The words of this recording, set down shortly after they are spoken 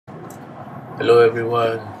Hello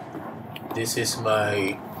everyone, this is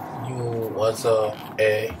my new Waza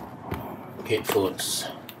Air headphones.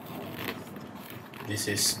 This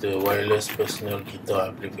is the wireless personal guitar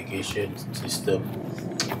amplification system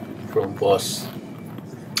from Boss.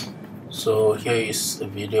 So here is a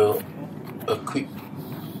video, a quick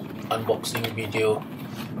unboxing video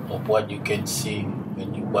of what you can see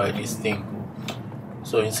when you buy this thing.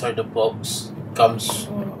 So inside the box comes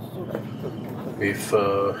with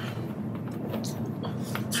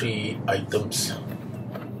 3 items,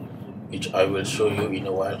 which I will show you in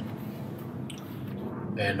a while.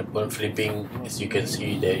 And upon flipping, as you can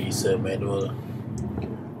see, there is a manual,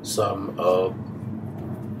 some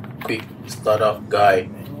quick startup guide,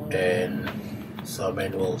 and some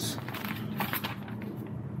manuals,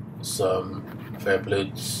 some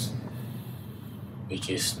phablets which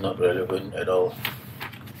is not relevant at all.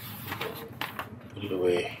 Put it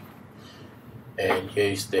away. And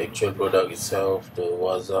here is the actual product itself, the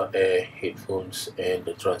Waza Air headphones and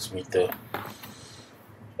the transmitter.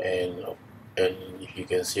 And if you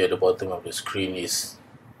can see at the bottom of the screen is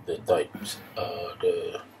the types,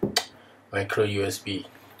 the micro USB.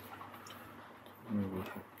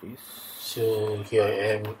 So here I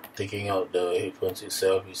am taking out the headphones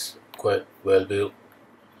itself. Is quite well built,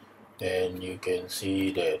 and you can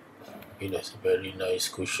see that it has a very nice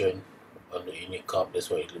cushion on the inner cup. That's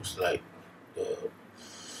what it looks like,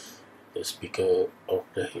 the speaker of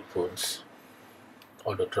the headphones,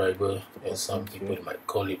 or the driver as some people might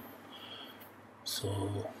call it.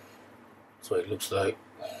 So it looks like.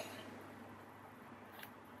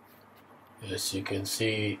 As you can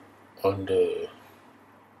see on the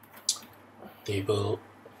table,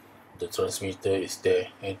 the transmitter is there,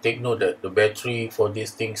 and take note that the battery for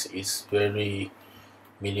these things is very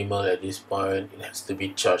minimal at this point. It has to be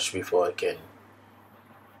charged before I can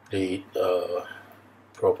play it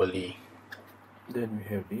properly. Then we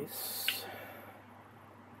have this.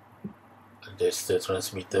 That's the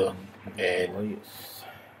transmitter, and yes,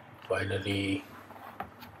 finally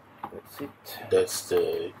that's it. that's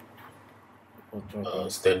the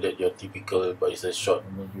standard, your typical, but it's a short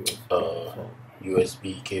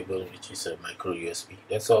USB cable, which is a micro USB.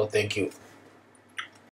 That's all. Thank you.